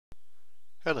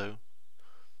Hello.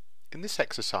 In this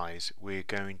exercise we're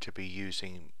going to be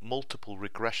using multiple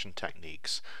regression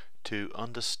techniques to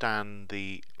understand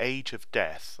the age of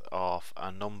death of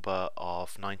a number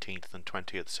of 19th and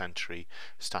 20th century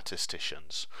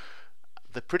statisticians.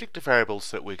 The predictor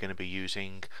variables that we're going to be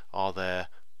using are their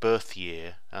birth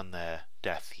year and their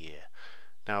death year.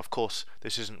 Now, of course,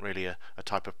 this isn't really a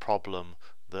type of problem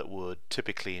that would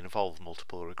typically involve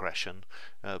multiple regression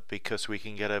because we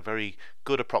can get a very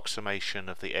good approximation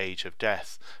of the age of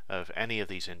death of any of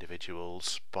these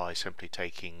individuals by simply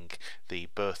taking the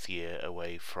birth year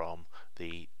away from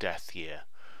the death year.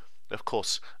 Of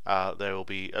course, there will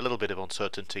be a little bit of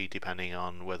uncertainty depending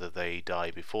on whether they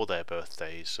die before their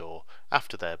birthdays or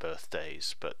after their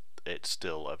birthdays, but it's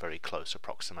still a very close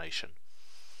approximation.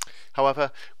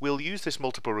 However, we'll use this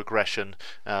multiple regression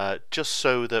just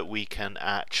so that we can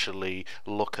actually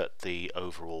look at the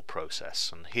overall process.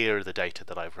 And here are the data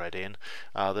that I've read in.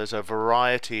 There's a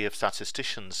variety of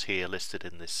statisticians here listed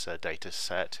in this data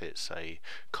set. It's a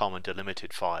common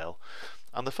delimited file.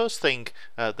 And the first thing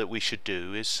that we should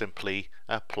do is simply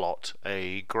plot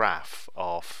a graph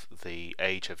of the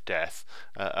age of death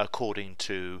according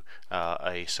to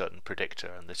a certain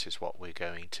predictor, and this is what we're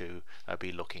going to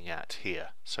be looking at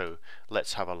here. So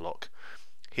let's have a look.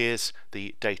 Here's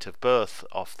the date of birth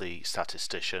of the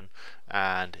statistician,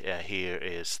 and here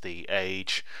is the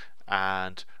age,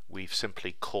 and we've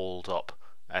simply called up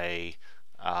a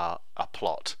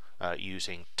plot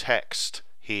using text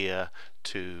here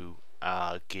to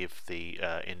give the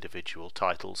individual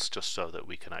titles, just so that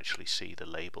we can actually see the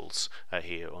labels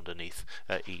here underneath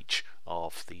each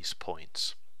of these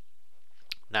points.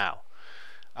 Now,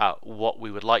 what we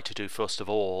would like to do first of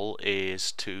all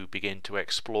is to begin to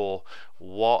explore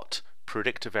what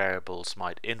predictor variables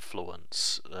might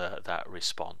influence that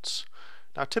response.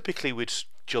 Now, typically we'd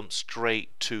jump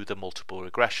straight to the multiple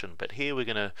regression, but here we're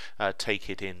going to take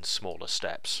it in smaller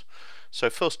steps. So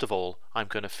first of all, I'm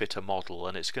going to fit a model,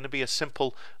 and it's going to be a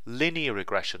simple linear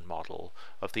regression model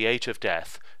of the age of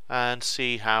death and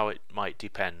see how it might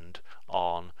depend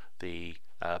on the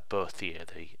birth year,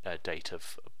 the date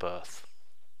of birth.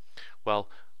 Well,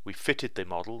 we fitted the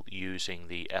model using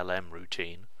the LM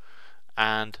routine,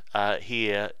 and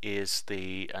here is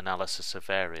the analysis of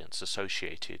variance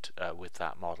associated with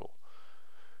that model.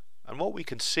 And what we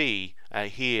can see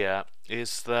here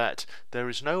is that there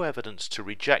is no evidence to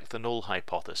reject the null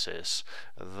hypothesis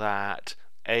that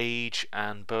age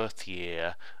and birth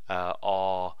year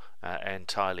are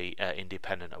entirely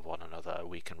independent of one another.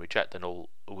 We can't reject the null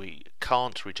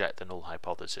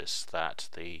hypothesis that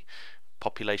the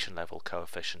population level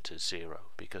coefficient is 0,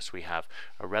 because we have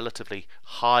a relatively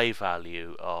high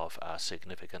value of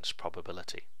significance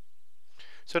probability.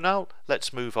 So now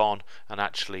let's move on and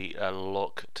actually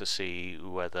look to see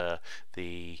whether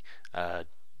the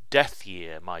death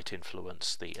year might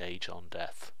influence the age on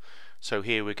death. So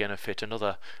here we're going to fit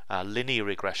another linear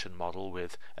regression model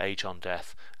with age on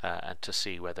death and to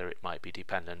see whether it might be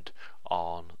dependent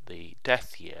on the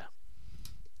death year.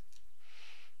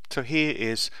 So here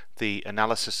is the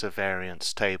analysis of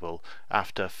variance table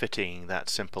after fitting that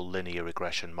simple linear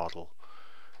regression model.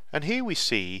 And here we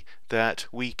see that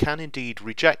we can indeed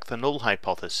reject the null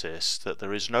hypothesis that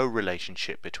there is no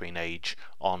relationship between age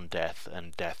on death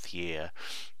and death year,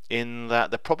 in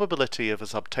that the probability of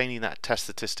us obtaining that test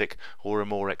statistic, or a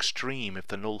more extreme if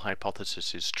the null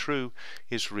hypothesis is true,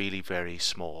 is really very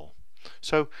small.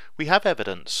 So we have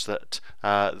evidence that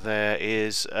there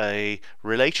is a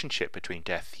relationship between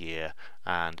death year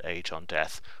and age on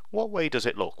death. What way does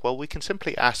it look? Well, we can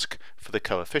simply ask for the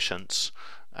coefficients,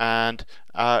 and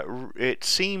it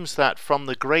seems that from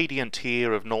the gradient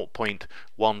here of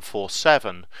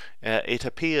 0.147 it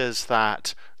appears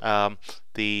that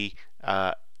the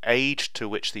age to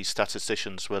which these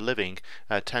statisticians were living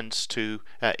tends to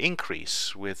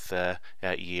increase with the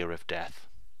year of death.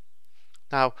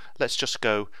 Now let's just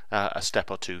go a step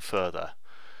or two further.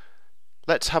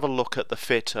 Let's have a look at the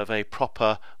fit of a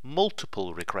proper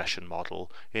multiple regression model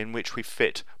in which we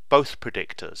fit both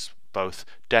predictors, both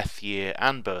death year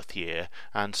and birth year,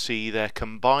 and see their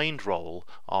combined role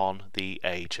on the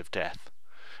age of death.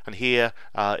 And here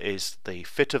is the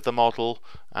fit of the model,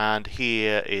 and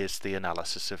here is the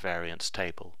analysis of variance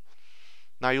table.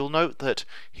 Now you'll note that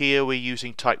here we're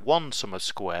using type 1 sum of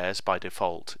squares by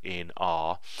default in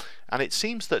R, and it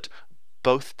seems that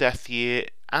both death year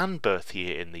and birth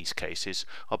year in these cases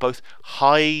are both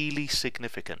highly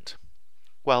significant.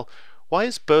 Well, why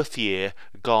has birth year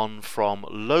gone from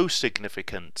low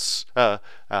significance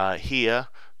here,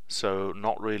 so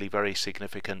not really very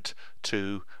significant,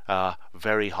 to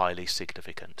very highly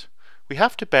significant? we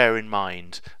have to bear in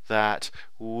mind that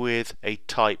with a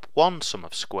type 1 sum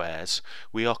of squares,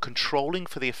 we are controlling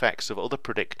for the effects of other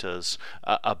predictors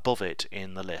above it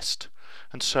in the list.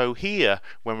 And so here,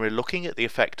 when we're looking at the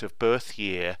effect of birth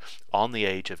year on the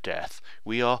age of death,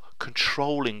 we are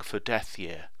controlling for death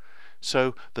year.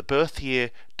 So the birth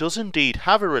year does indeed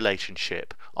have a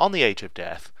relationship on the age of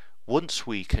death once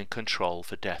we can control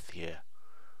for death year.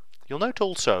 You'll note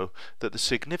also that the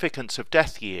significance of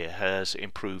death year has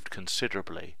improved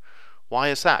considerably. Why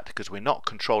is that? Because we're not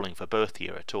controlling for birth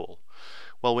year at all.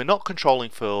 Well, we're not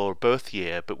controlling for birth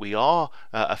year, but we are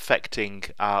affecting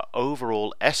our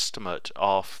overall estimate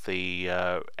of the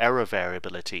error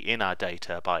variability in our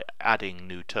data by adding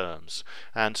new terms.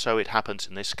 And so it happens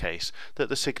in this case that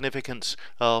the significance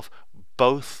of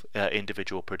both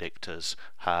individual predictors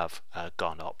have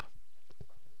gone up.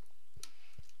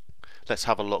 Let's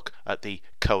have a look at the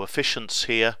coefficients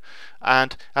here,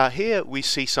 and here we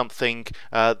see something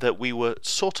that we were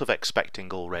sort of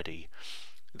expecting already.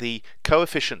 The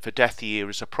coefficient for death year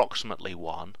is approximately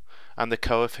 1, and the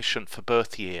coefficient for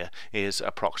birth year is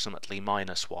approximately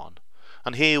 -1.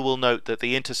 And here we'll note that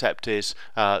the intercept is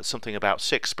something about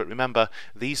 6, but remember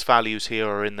these values here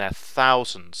are in their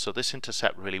thousands, so this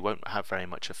intercept really won't have very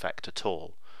much effect at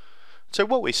all. So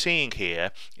what we're seeing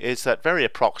here is that very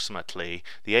approximately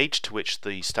the age to which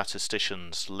the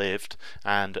statisticians lived,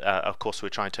 and of course we're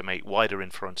trying to make wider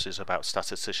inferences about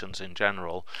statisticians in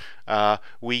general,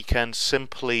 we can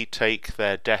simply take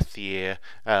their death year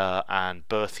and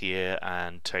birth year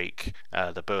and take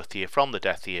the birth year from the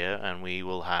death year, and we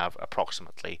will have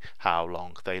approximately how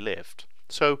long they lived.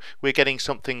 So we're getting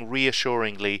something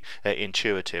reassuringly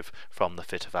intuitive from the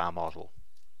fit of our model.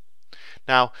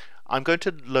 Now, I'm going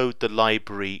to load the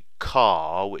library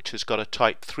car, which has got a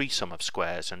type 3 sum of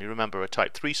squares, and you remember a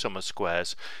type 3 sum of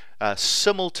squares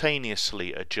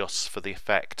simultaneously adjusts for the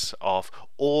effects of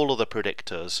all of the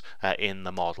predictors in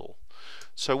the model.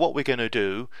 So what we're going to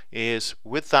do is,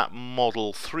 with that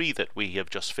model 3 that we have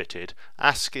just fitted,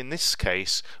 ask in this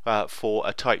case for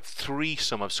a type 3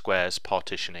 sum of squares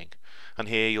partitioning. And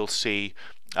here you'll see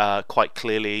quite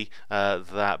clearly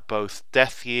that both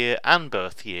death year and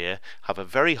birth year have a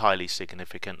very highly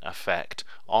significant effect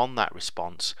on that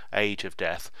response, age of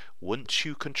death, once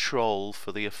you control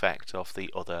for the effect of the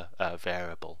other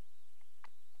variable.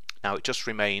 Now it just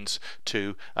remains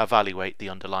to evaluate the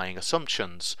underlying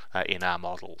assumptions in our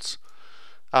models.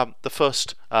 The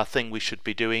first thing we should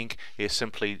be doing is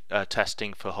simply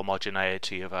testing for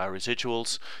homogeneity of our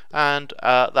residuals, and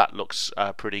that looks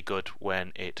pretty good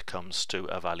when it comes to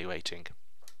evaluating.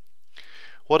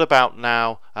 What about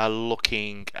now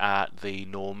looking at the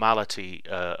normality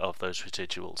of those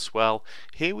residuals? Well,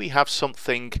 here we have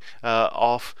something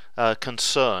of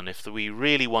concern. If we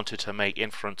really wanted to make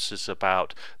inferences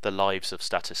about the lives of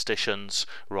statisticians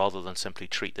rather than simply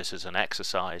treat this as an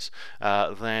exercise,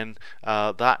 then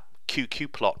that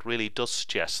QQ plot really does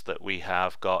suggest that we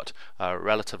have got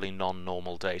relatively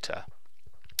non-normal data.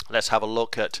 Let's have a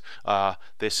look at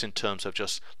this in terms of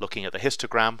just looking at the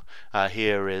histogram.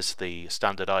 Here is the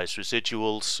standardized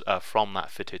residuals from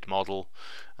that fitted model,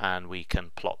 and we can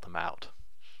plot them out.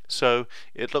 So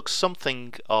it looks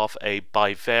something of a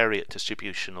bivariate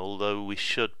distribution, although we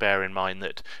should bear in mind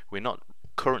that we're not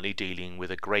currently dealing with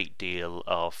a great deal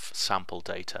of sample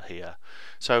data here.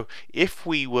 So if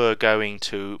we were going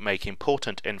to make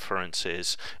important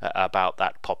inferences about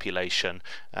that population,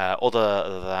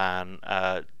 other than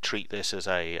treat this as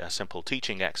a simple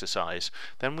teaching exercise,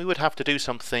 then we would have to do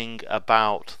something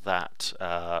about that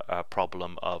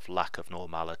problem of lack of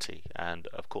normality. And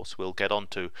of course we'll get on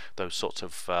to those sorts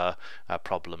of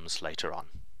problems later on.